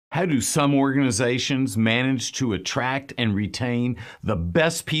How do some organizations manage to attract and retain the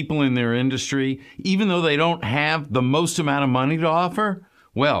best people in their industry, even though they don't have the most amount of money to offer?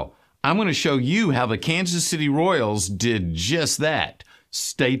 Well, I'm going to show you how the Kansas City Royals did just that.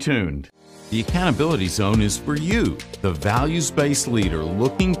 Stay tuned. The Accountability Zone is for you, the values-based leader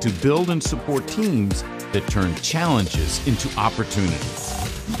looking to build and support teams that turn challenges into opportunities.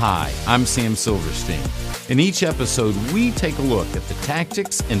 Hi, I'm Sam Silverstein. In each episode, we take a look at the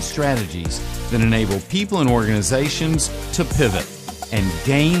tactics and strategies that enable people and organizations to pivot and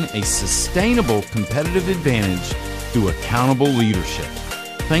gain a sustainable competitive advantage through accountable leadership.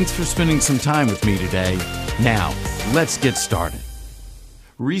 Thanks for spending some time with me today. Now, let's get started.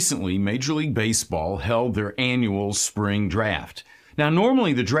 Recently, Major League Baseball held their annual spring draft. Now,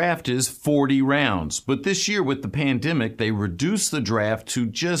 normally the draft is 40 rounds, but this year with the pandemic, they reduced the draft to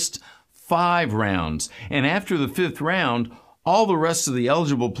just 5 rounds. And after the 5th round, all the rest of the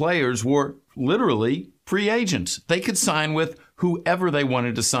eligible players were literally free agents. They could sign with whoever they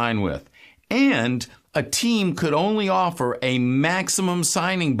wanted to sign with. And a team could only offer a maximum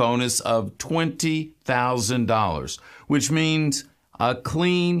signing bonus of $20,000, which means a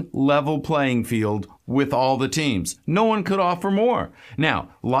clean, level playing field with all the teams. No one could offer more. Now,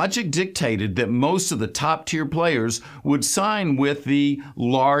 logic dictated that most of the top-tier players would sign with the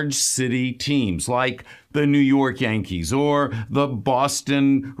large city teams like the New York Yankees or the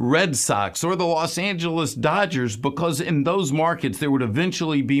Boston Red Sox or the Los Angeles Dodgers, because in those markets there would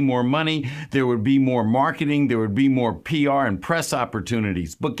eventually be more money, there would be more marketing, there would be more PR and press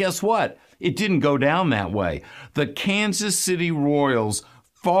opportunities. But guess what? It didn't go down that way. The Kansas City Royals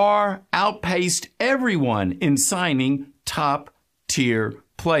far outpaced everyone in signing top-tier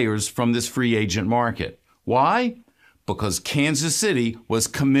players from this free agent market. Why? Because Kansas City was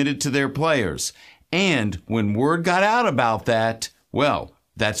committed to their players. And when word got out about that, well,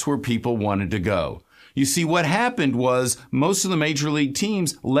 that's where people wanted to go. You see, what happened was most of the major league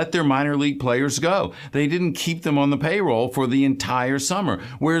teams let their minor league players go. They didn't keep them on the payroll for the entire summer,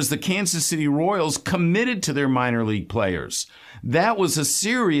 whereas the Kansas City Royals committed to their minor league players. That was a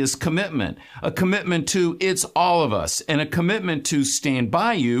serious commitment, a commitment to it's all of us, and a commitment to stand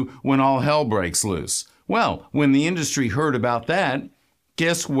by you when all hell breaks loose. Well, when the industry heard about that,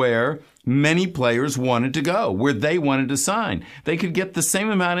 guess where many players wanted to go, where they wanted to sign. They could get the same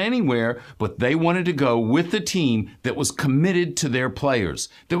amount anywhere, but they wanted to go with the team that was committed to their players,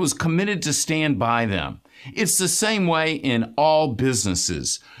 that was committed to stand by them. It's the same way in all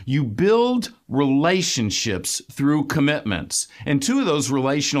businesses. You build relationships through commitments. And 2 of those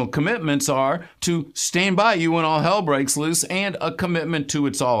relational commitments are to stand by you when all hell breaks loose and a commitment to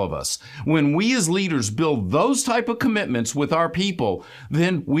it's all of us. When we as leaders build those type of commitments with our people,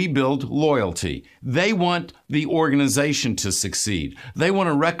 then we build loyalty. They want the organization to succeed. They want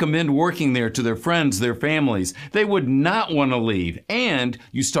to recommend working there to their friends, their families. They would not want to leave. And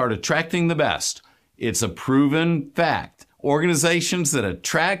you start attracting the best. It's a proven fact. Organizations that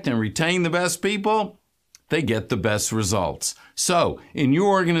attract and retain the best people, they get the best results. So, in your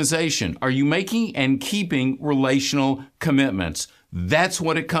organization, are you making and keeping relational commitments? That's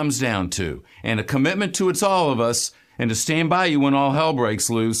what it comes down to. And a commitment to it's all of us and to stand by you when all hell breaks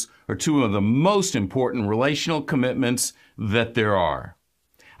loose are 2 of the most important relational commitments that there are.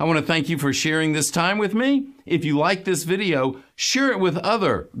 I want to thank you for sharing this time with me. If you like this video, share it with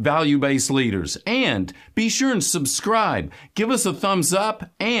other value-based leaders. And be sure and subscribe. Give us a thumbs up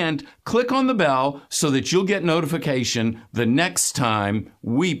and click on the bell so that you'll get notification the next time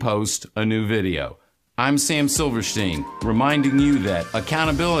we post a new video. I'm Sam Silverstein, reminding you that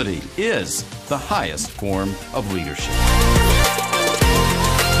accountability is the highest form of leadership.